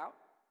figure it out.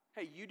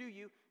 Hey, you do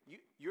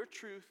your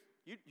truth,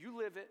 you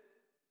live it.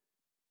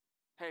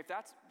 Hey,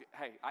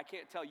 I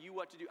can't tell you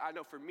what to do. I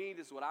know for me,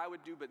 this is what I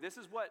would do, but this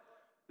is what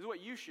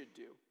you should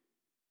do.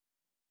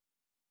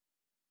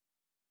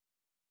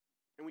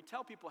 And we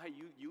tell people, hey,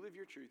 you live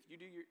your truth, you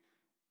do your,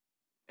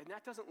 and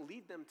that doesn't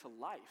lead them to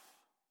life.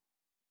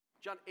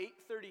 John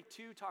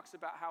 8:32 talks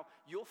about how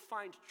you'll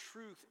find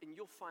truth and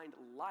you'll find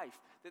life,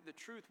 that the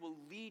truth will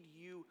lead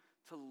you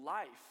to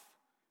life.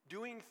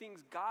 Doing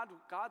things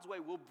God's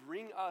way will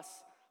bring us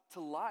to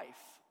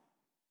life.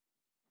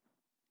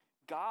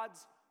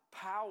 God's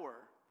power,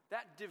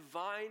 that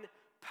divine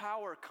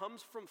power,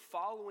 comes from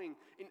following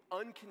an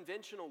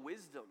unconventional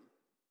wisdom.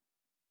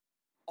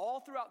 All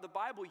throughout the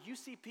Bible, you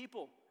see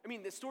people.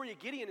 The story of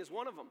Gideon is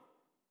one of them.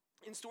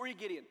 In the story of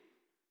Gideon,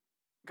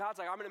 God's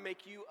like, I'm going to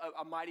make you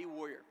a mighty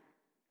warrior.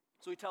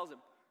 So he tells him,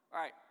 all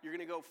right, you're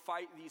going to go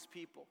fight these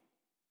people.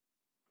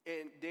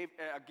 And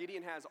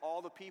Gideon has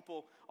all the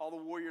people, all the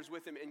warriors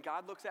with him. And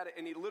God looks at it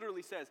and he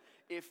literally says,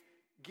 if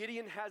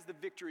Gideon has the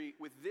victory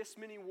with this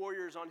many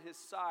warriors on his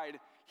side,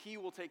 he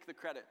will take the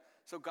credit.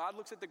 So God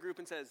looks at the group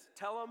and says,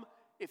 tell them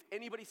if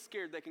anybody's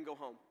scared, they can go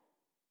home.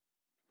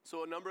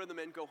 So a number of the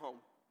men go home.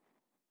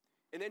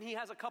 And then he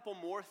has a couple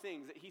more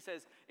things that he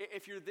says,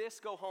 if you're this,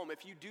 go home.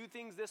 If you do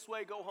things this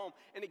way, go home.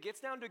 And it gets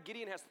down to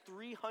Gideon has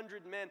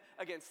 300 men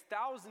against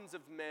thousands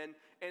of men.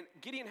 And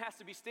Gideon has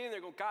to be standing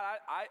there going, God,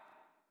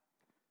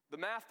 the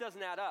math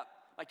doesn't add up.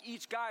 Like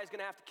each guy is going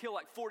to have to kill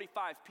like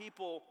 45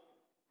 people.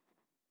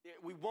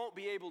 We won't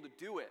be able to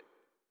do it.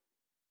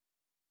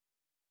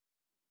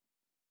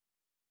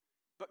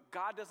 But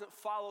God doesn't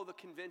follow the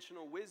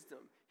conventional wisdom.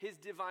 His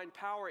divine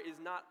power is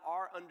not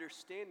our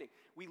understanding.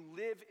 We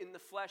live in the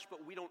flesh,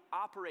 but we don't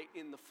operate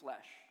in the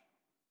flesh.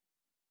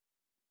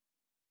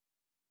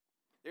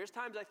 There's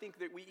times I think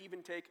that we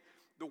even take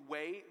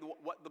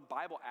what the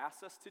Bible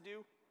asks us to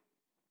do,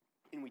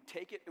 and we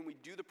take it and we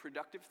do the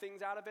productive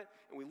things out of it,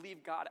 and we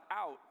leave God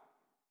out.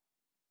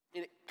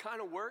 And it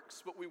kind of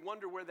works, but we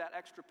wonder where that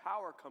extra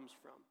power comes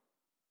from.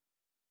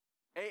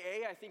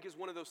 AA, I think, is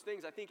one of those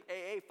things. I think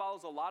AA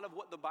follows a lot of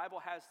what the Bible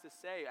has to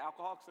say.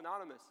 Alcoholics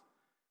Anonymous.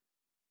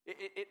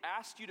 It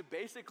asks you to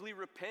basically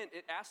repent.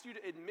 It asks you to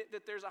admit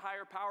that there's a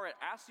higher power. It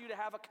asks you to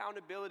have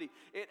accountability.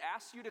 It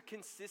asks you to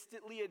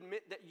consistently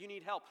admit that you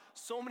need help.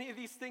 So many of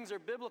these things are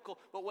biblical,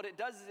 but what it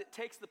does is it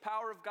takes the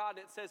power of God and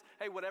it says,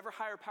 hey, whatever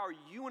higher power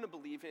you want to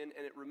believe in,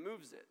 and it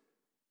removes it.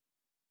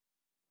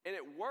 And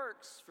it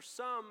works for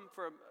some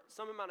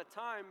amount of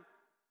time.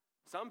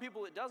 Some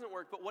people it doesn't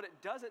work, but what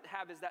it doesn't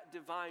have is that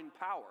divine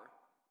power.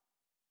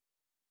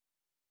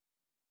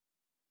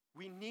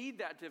 We need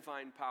that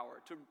divine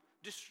power to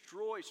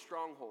destroy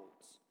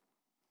strongholds,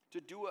 to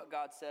do what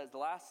God says.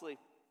 Lastly,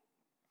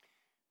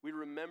 we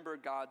remember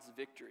God's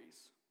victories.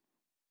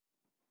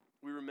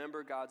 We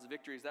remember God's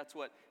victories. That's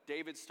what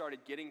David started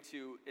getting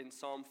to in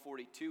Psalm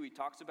 42. He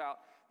talks about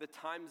the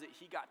times that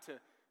he got to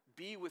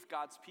be with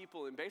God's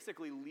people and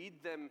basically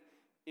lead them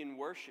in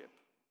worship.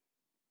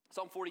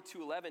 Psalm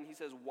 42:11, he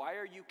says, why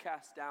are you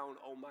cast down,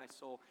 O my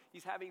soul?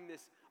 He's having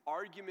this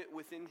argument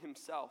within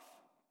himself.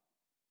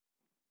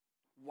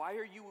 Why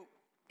are you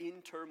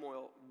in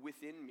turmoil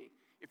within me?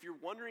 If you're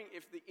wondering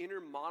if the inner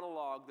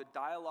monologue, the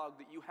dialogue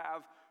that you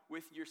have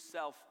with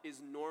yourself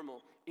is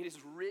normal, it is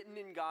written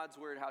in God's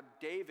word how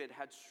David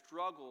had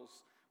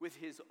struggles with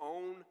his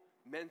own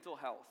mental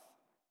health.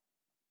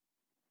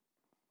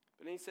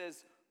 But then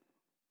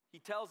he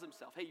tells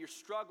himself, hey, you're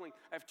struggling,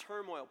 I have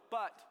turmoil,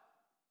 but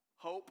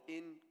hope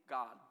in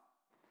God.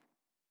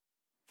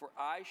 For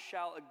I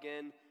shall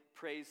again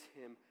praise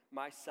him,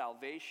 my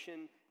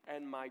salvation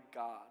and my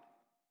God.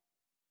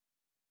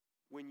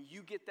 When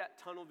you get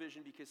that tunnel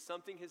vision because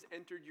something has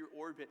entered your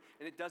orbit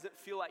and it doesn't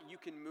feel like you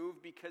can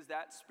move because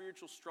that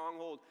spiritual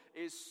stronghold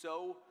is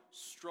so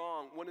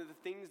strong, one of the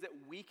things that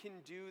we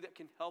can do that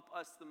can help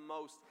us the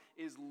most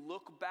is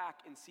look back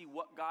and see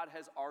what God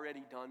has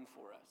already done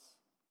for us.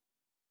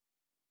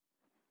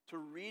 To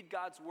read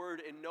God's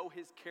word and know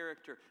his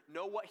character,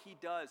 know what he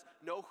does,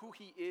 know who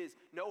he is,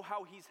 know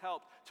how he's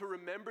helped, to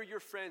remember your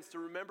friends, to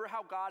remember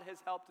how God has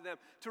helped them,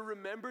 to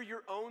remember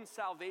your own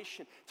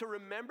salvation, to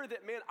remember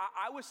that, man,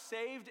 I was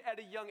saved at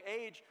a young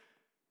age,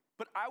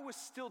 but I was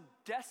still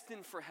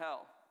destined for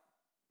hell.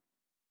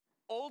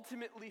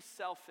 Ultimately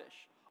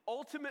selfish,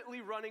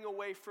 ultimately running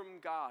away from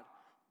God,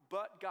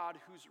 but God,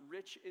 who's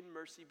rich in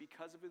mercy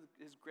because of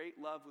his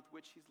great love with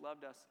which he's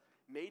loved us,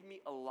 made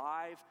me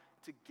alive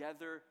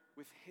together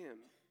with him.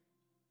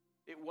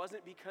 It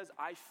wasn't because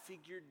I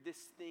figured this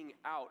thing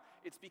out.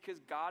 It's because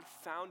God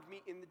found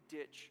me in the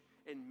ditch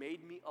and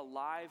made me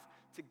alive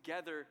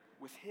together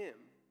with him.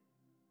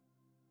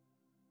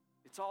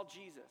 It's all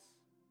Jesus.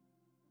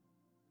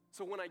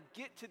 So when I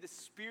get to the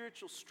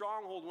spiritual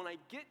stronghold, when I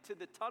get to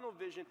the tunnel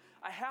vision,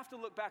 I have to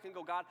look back and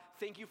go, God,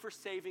 thank you for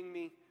saving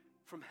me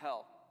from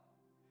hell.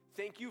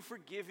 Thank you for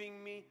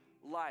giving me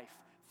life.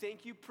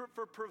 Thank you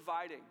for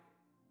providing.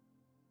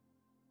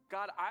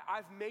 God,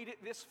 I've made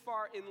it this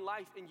far in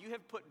life, and you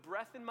have put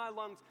breath in my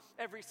lungs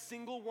every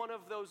single one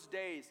of those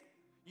days.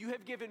 You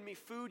have given me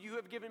food. You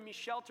have given me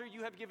shelter.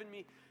 You have given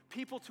me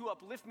people to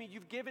uplift me.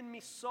 You've given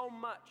me so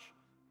much.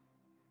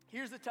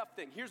 Here's the tough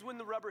thing. Here's when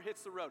the rubber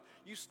hits the road.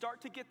 You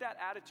start to get that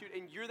attitude,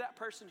 and you're that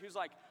person who's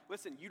like,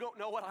 listen, you don't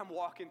know what I'm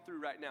walking through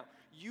right now.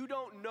 You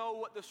don't know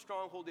what the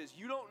stronghold is.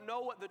 You don't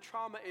know what the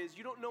trauma is.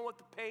 You don't know what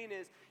the pain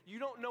is. You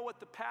don't know what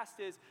the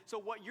past is. So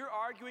what you're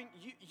arguing,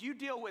 you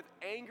deal with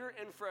anger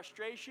and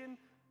frustration.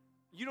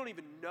 You don't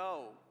even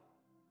know.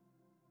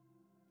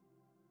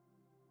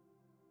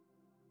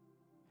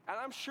 And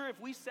I'm sure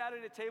if we sat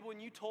at a table and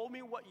you told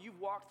me what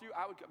you've walked through,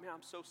 I would go, man,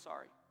 I'm so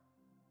sorry.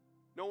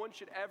 No one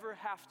should ever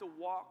have to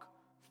walk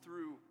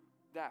through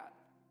that.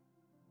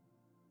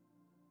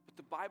 But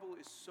the Bible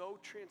is so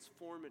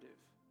transformative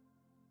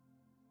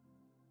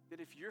that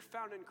if you're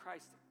found in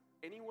Christ,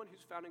 anyone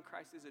who's found in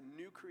Christ is a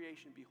new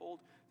creation.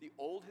 Behold, the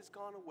old has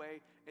gone away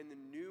and the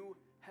new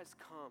has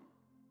come.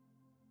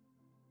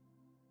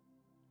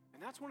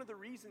 And that's one of the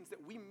reasons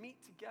that we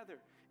meet together,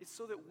 is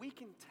so that we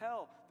can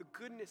tell the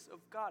goodness of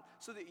God,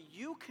 so that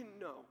you can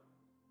know.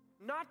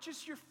 Not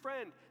just your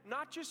friend,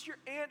 not just your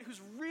aunt who's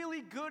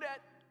really good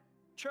at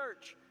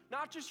church,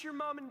 not just your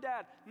mom and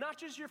dad, not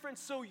just your friends,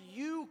 so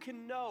you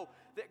can know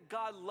that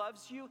God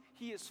loves you,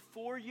 he is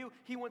for you,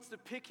 he wants to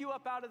pick you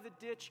up out of the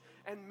ditch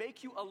and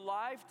make you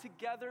alive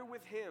together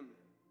with him.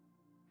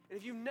 And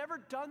if you've never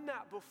done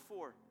that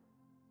before,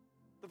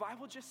 the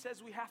Bible just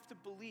says we have to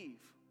believe.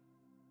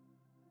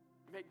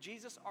 Make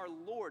Jesus our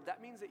Lord.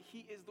 That means that he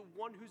is the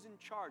one who's in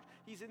charge.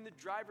 He's in the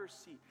driver's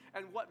seat.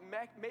 And what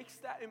makes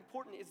that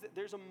important is that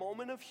there's a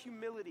moment of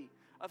humility,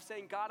 of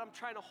saying, God, I'm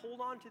trying to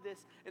hold on to this,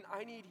 and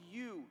I need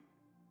you.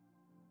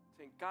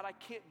 Saying, God, I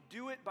can't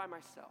do it by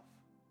myself.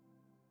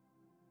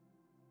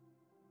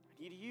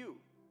 I need you.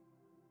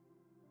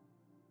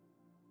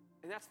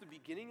 And that's the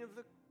beginning of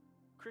the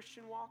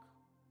Christian walk.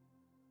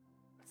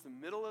 That's the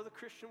middle of the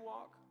Christian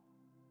walk.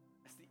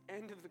 That's the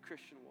end of the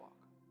Christian walk.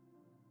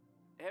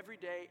 Every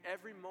day,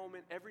 every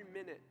moment, every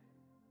minute.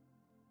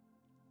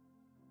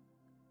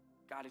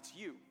 God, it's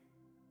you.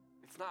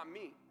 It's not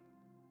me.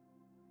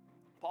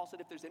 Paul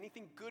said, if there's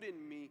anything good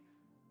in me,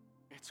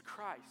 it's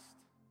Christ.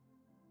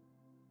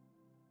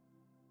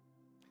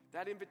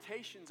 That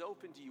invitation's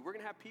open to you. We're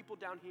going to have people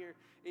down here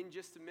in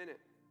just a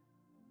minute.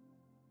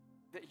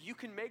 That you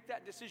can make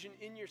that decision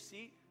in your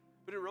seat.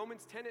 But in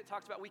Romans 10, it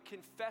talks about we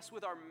confess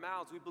with our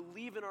mouths. We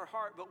believe in our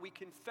heart, but we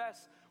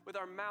confess with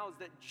our mouths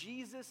that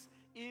Jesus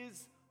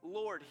is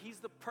Lord. He's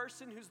the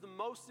person who's the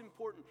most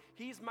important.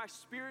 He's my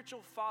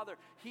spiritual father.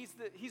 He's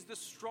the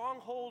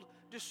stronghold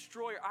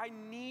destroyer. I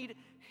need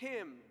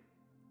him.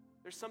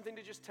 There's something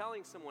to just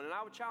telling someone, and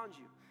I would challenge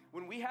you.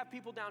 When we have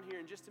people down here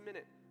in just a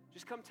minute,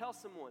 just come tell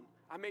someone,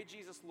 I made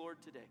Jesus Lord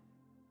today.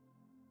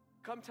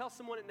 Come tell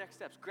someone at Next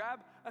Steps.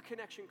 Grab a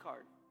connection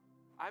card.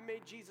 I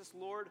made Jesus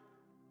Lord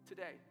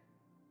today.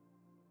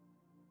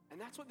 And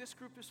that's what this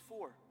group is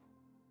for.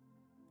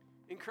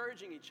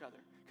 Encouraging each other.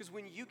 Because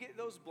when you get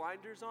those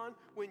blinders on,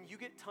 when you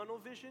get tunnel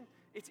vision,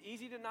 it's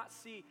easy to not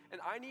see.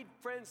 And I need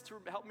friends to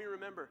help me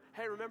remember.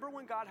 Hey, remember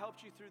when God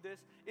helped you through this?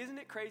 Isn't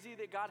it crazy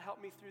that God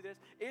helped me through this?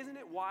 Isn't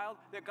it wild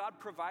that God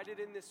provided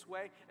in this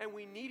way? And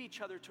we need each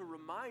other to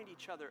remind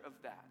each other of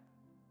that.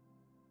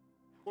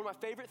 One of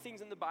my favorite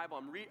things in the Bible,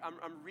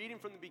 I'm reading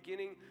from the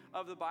beginning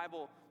of the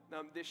Bible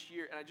this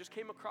year, and I just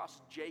came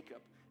across Jacob.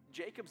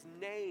 Jacob's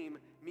name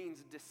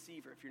means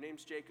deceiver. If your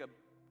name's Jacob,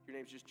 your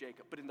name's just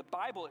Jacob. But in the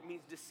Bible, it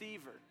means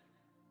deceiver.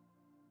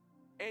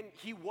 And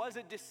he was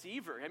a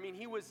deceiver. I mean,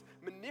 he was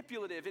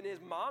manipulative, and his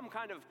mom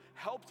kind of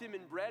helped him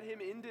and bred him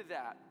into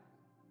that.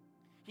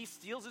 He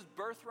steals his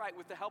birthright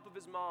with the help of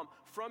his mom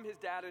from his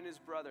dad and his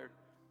brother.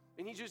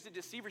 And he's just a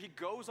deceiver. He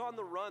goes on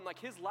the run. Like,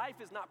 his life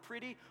is not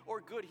pretty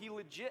or good. He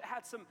legit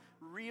had some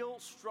real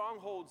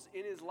strongholds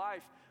in his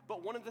life.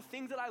 But one of the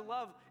things that I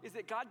love is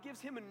that God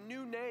gives him a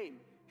new name.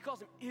 He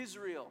calls him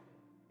Israel.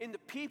 And the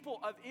people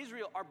of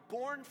Israel are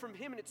born from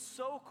him, and it's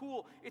so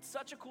cool. It's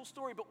such a cool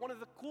story. But one of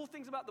the cool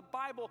things about the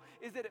Bible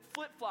is that it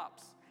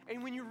flip-flops.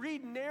 And when you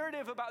read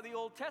narrative about the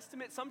Old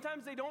Testament,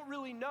 sometimes they don't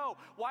really know.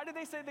 Why do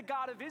they say the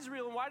God of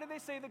Israel, and why do they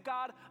say the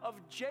God of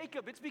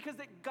Jacob? It's because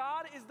that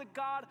God is the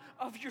God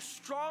of your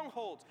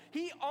strongholds.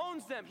 He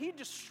owns them. He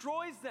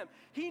destroys them.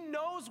 He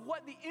knows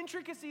what the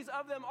intricacies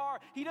of them are.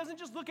 He doesn't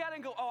just look at it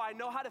and go, oh, I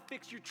know how to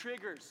fix your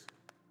triggers.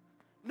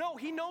 No,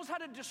 he knows how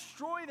to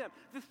destroy them.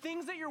 The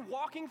things that you're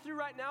walking through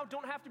right now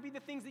don't have to be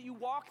the things that you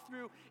walk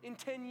through in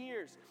 10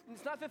 years. And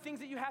it's not the things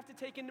that you have to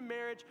take into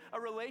marriage, a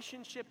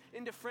relationship,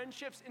 into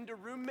friendships, into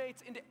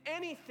roommates, into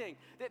anything.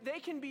 That they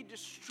can be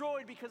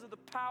destroyed because of the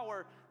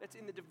power that's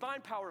in the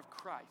divine power of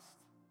Christ.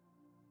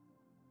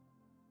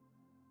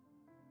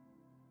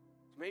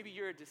 So maybe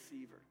you're a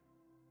deceiver.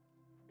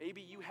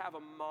 Maybe you have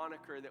a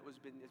moniker that has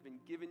been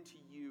given to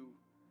you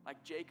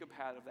like Jacob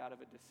had of that of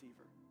a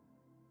deceiver.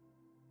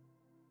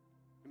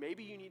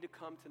 Maybe you need to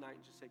come tonight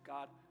and just say,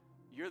 God,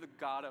 you're the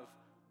God of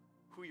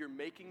who you're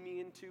making me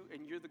into,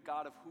 and you're the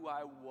God of who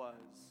I was.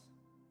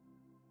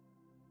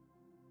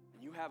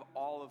 And you have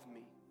all of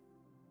me.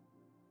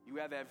 You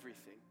have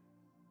everything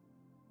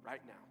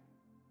right now.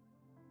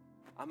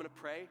 I'm going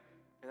to pray,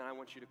 and then I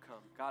want you to come.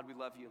 God, we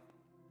love you.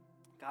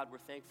 God, we're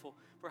thankful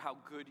for how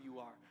good you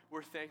are.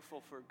 We're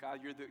thankful for,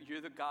 God,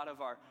 you're the God of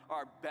our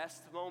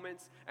best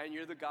moments, and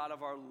you're the God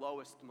of our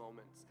lowest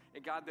moments.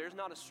 And God, there's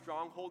not a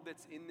stronghold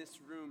that's in this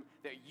room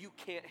that you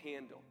can't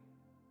handle.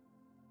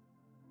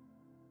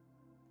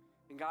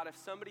 And God, if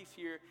somebody's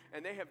here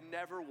and they have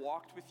never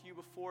walked with you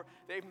before,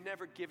 they've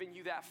never given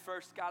you that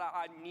first, God,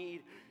 I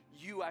need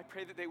you. I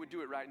pray that they would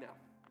do it right now.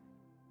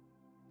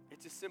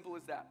 It's as simple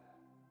as that.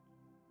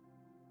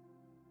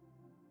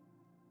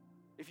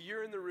 If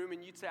you're in the room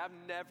and you'd say, I've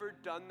never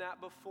done that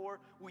before,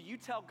 will you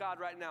tell God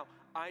right now,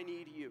 I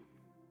need you?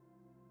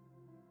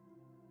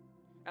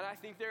 And I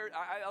think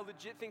I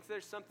legit think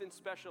there's something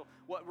special.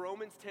 What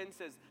Romans 10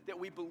 says, that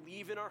we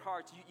believe in our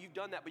hearts. You've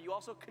done that, but you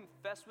also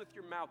confess with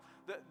your mouth.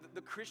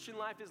 The Christian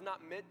life is not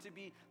meant to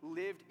be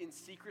lived in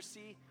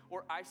secrecy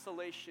or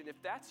isolation.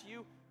 If that's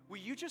you, will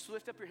you just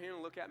lift up your hand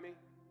and look at me?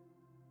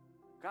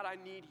 God, I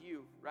need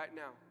you right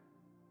now.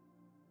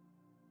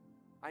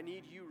 I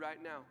need you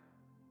right now.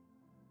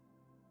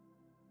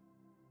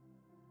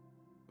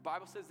 The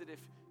Bible says that if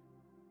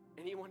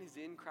anyone is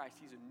in Christ,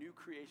 he's a new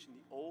creation.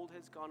 The old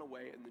has gone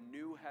away and the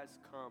new has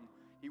come.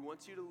 He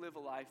wants you to live a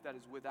life that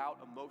is without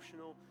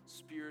emotional,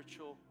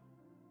 spiritual,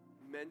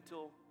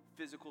 mental,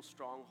 physical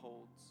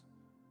strongholds.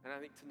 And I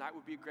think tonight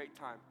would be a great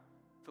time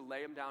to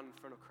lay them down in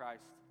front of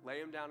Christ.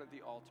 Lay them down at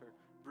the altar.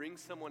 Bring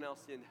someone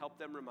else in. Help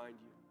them remind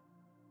you.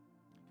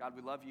 God,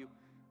 we love you.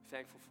 We're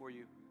thankful for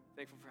you.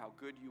 Thankful for how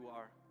good you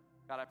are.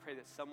 God, I pray that someone